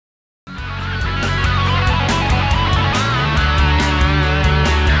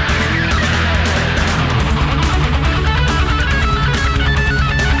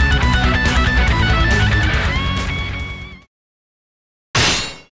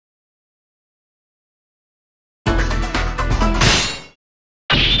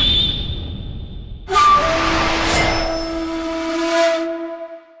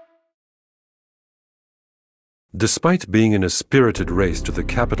Despite being in a spirited race to the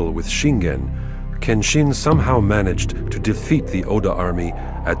capital with Shingen, Kenshin somehow managed to defeat the Oda army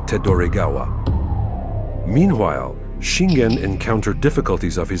at Tedoregawa. Meanwhile, Shingen encountered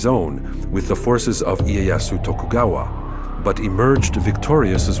difficulties of his own with the forces of Ieyasu Tokugawa, but emerged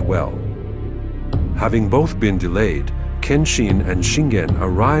victorious as well. Having both been delayed, Kenshin and Shingen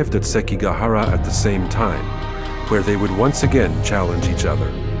arrived at Sekigahara at the same time, where they would once again challenge each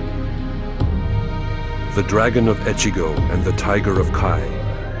other. The Dragon of Echigo and the Tiger of Kai,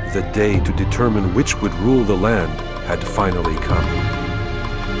 the day to determine which would rule the land, had finally come.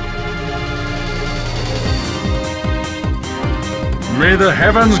 May the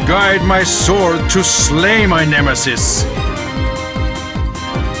heavens guide my sword to slay my nemesis!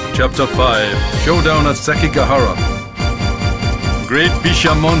 Chapter 5 Showdown at Sekigahara. Great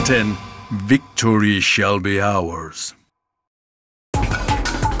Bishamonten, victory shall be ours.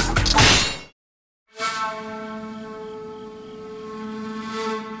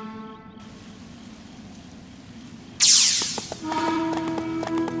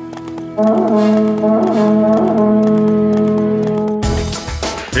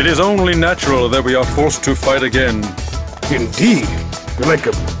 It is only natural that we are forced to fight again. Indeed. You're like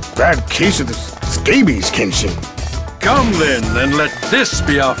a bad case of the scabies, Kenshin. Come then, and let this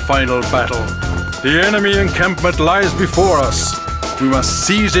be our final battle. The enemy encampment lies before us. We must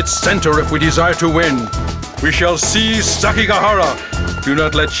seize its center if we desire to win. We shall seize Sekigahara. Do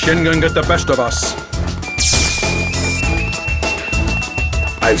not let Shingen get the best of us.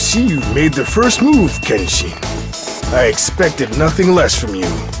 I see you've made the first move, Kenshin. I expected nothing less from you.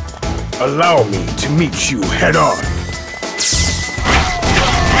 Allow me to meet you head-on.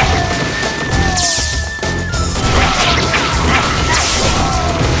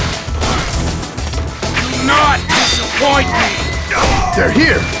 Do not disappoint me! They're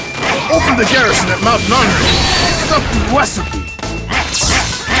here! Open the garrison at Mount Nanri! Stop Uesugi!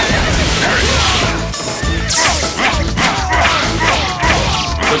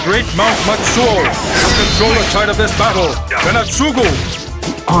 The great Mount Matsuo will control the tide of this battle. Benatsugu!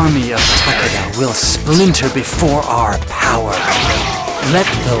 The army of Takeda will splinter before our power. Let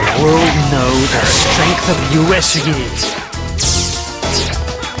the world know the strength of Uesugi.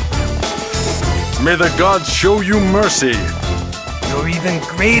 May the gods show you mercy. You're even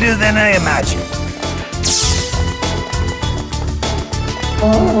greater than I imagined.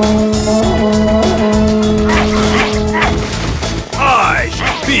 I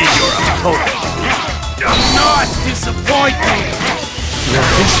shall be your opponent. Do not disappoint me! Will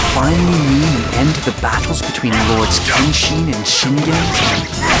this finally mean the end to the battles between Lords Kenshin and Shingen?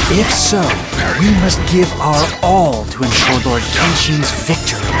 If so, we must give our all to ensure Lord Kenshin's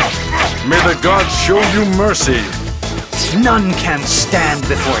victory. May the gods show you mercy. None can stand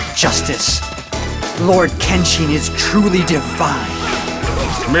before justice. Lord Kenshin is truly divine.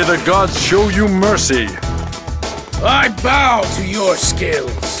 May the gods show you mercy. I bow to your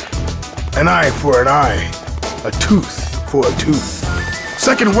skills. An eye for an eye. A tooth for a tooth.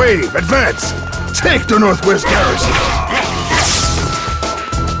 Second wave, advance! Take the Northwest Garrison!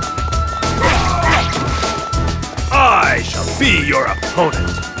 I shall be your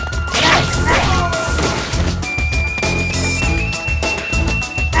opponent.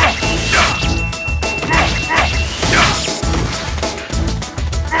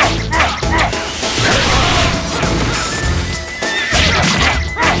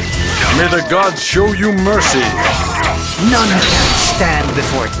 May the gods show you mercy. None can stand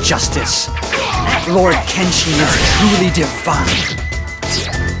before justice. Lord Kenshin is truly divine.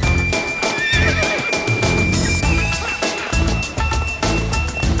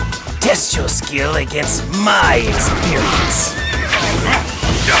 Test your skill against my experience.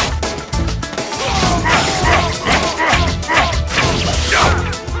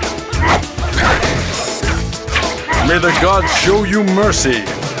 May the gods show you mercy.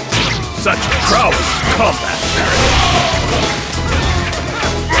 Such prowess combat.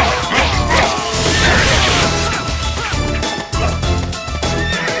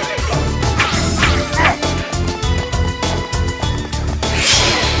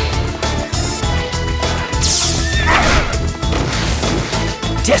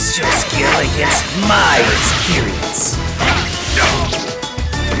 Test your skill against my experience.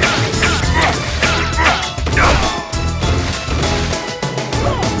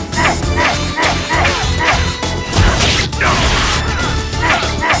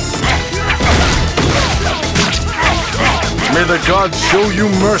 May the gods show you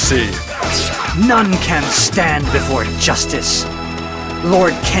mercy. None can stand before justice.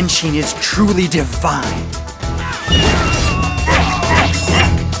 Lord Kenshin is truly divine.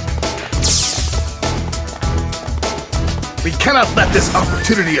 We cannot let this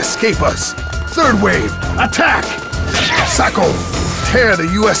opportunity escape us. Third wave, attack! Sako, tear the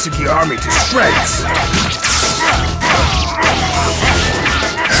Uesugi army to shreds.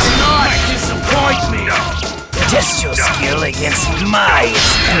 Do not disappoint me. Test your skill against my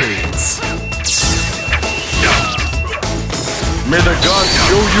experience. May the gods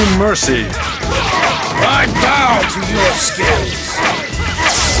show you mercy. I bow to your skills.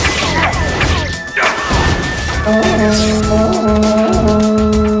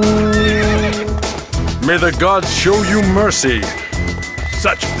 May the gods show you mercy.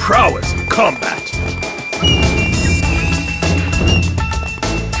 Such prowess in combat.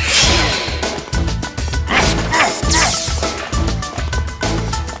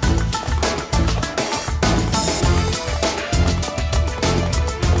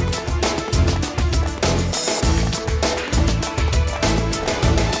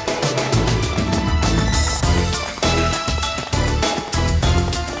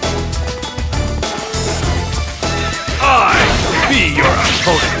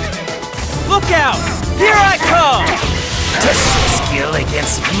 Look out! Here I come! Test your skill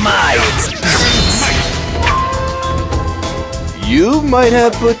against my experience. You might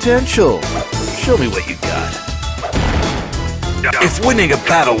have potential. Show me what you got. If winning a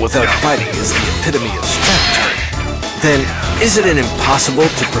battle without fighting is the epitome of strategy, then isn't it impossible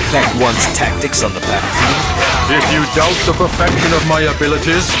to perfect one's tactics on the battlefield? If you doubt the perfection of my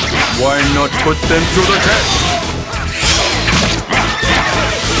abilities, why not put them to the test?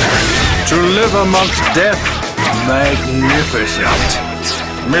 To live amongst death, magnificent.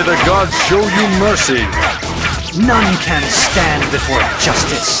 May the gods show you mercy. None can stand before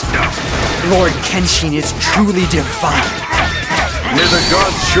justice. Lord Kenshin is truly divine. May the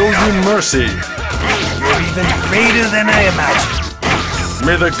gods show you mercy. You're even greater than I imagined.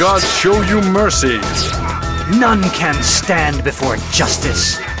 May the gods show you mercy. None can stand before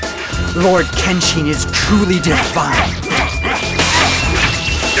justice. Lord Kenshin is truly divine.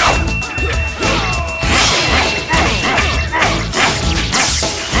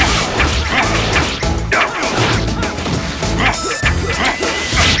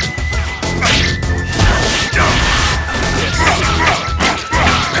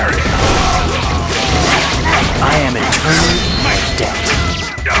 I am eternally in debt.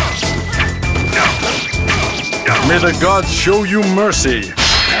 May the gods show you mercy.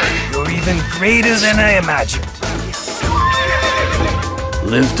 You're even greater than I imagined.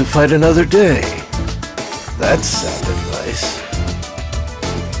 Live to fight another day. That's sound advice.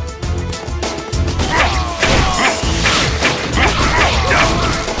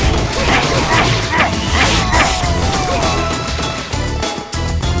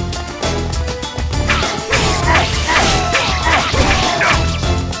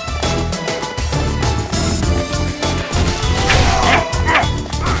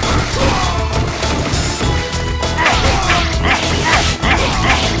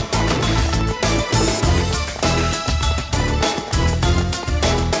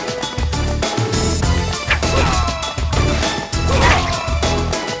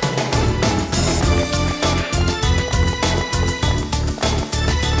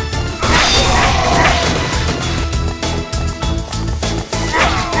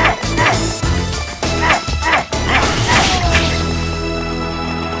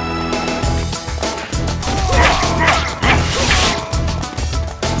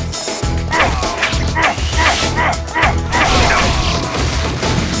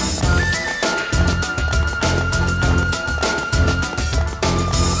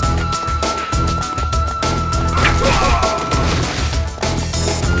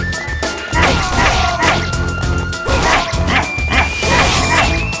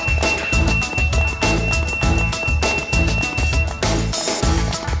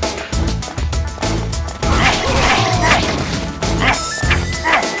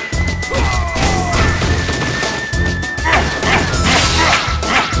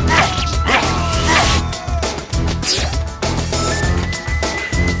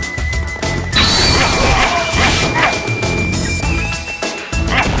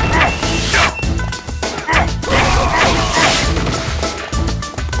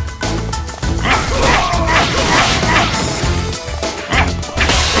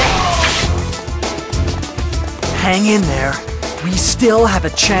 Hang in there. We still have a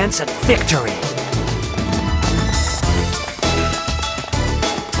chance at victory.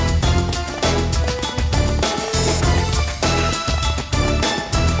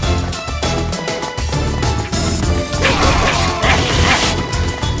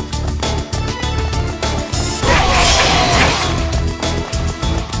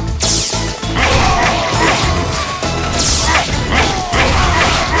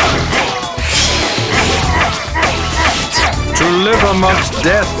 amongst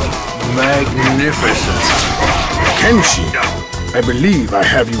death. Magnificent. Kenshin, I believe I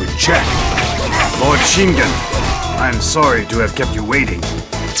have you in check. Lord Shingen, I'm sorry to have kept you waiting.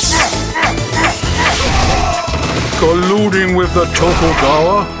 Colluding with the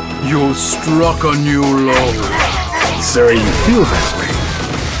Tokugawa? You struck a new low. Sorry you feel that way.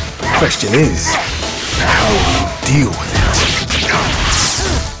 Question is, how will you deal with it?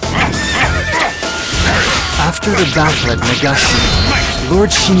 After the battle at Nagashi, Lord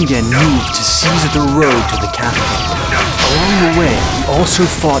Shingen moved to seize the road to the capital. Along the way, he also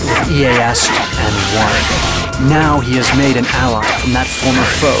fought with Ieyasu and won. Now he has made an ally from that former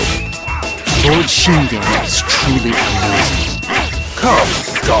foe. Lord Shingen is truly amazing. Come,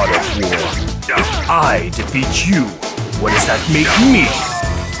 God of War. If I defeat you, what does that make me?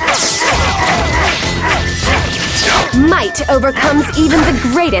 Might overcomes even the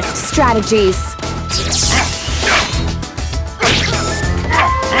greatest strategies.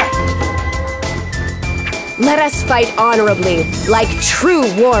 Let us fight honorably, like true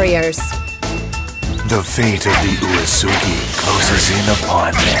warriors. The fate of the Uesugi closes in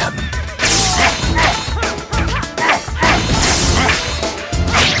upon them.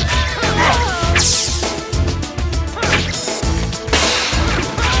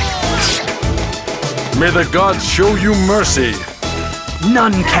 May the gods show you mercy.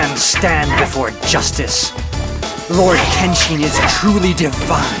 None can stand before justice. Lord Kenshin is truly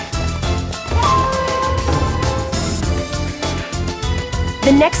divine.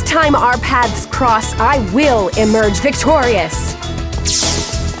 The next time our paths cross, I will emerge victorious.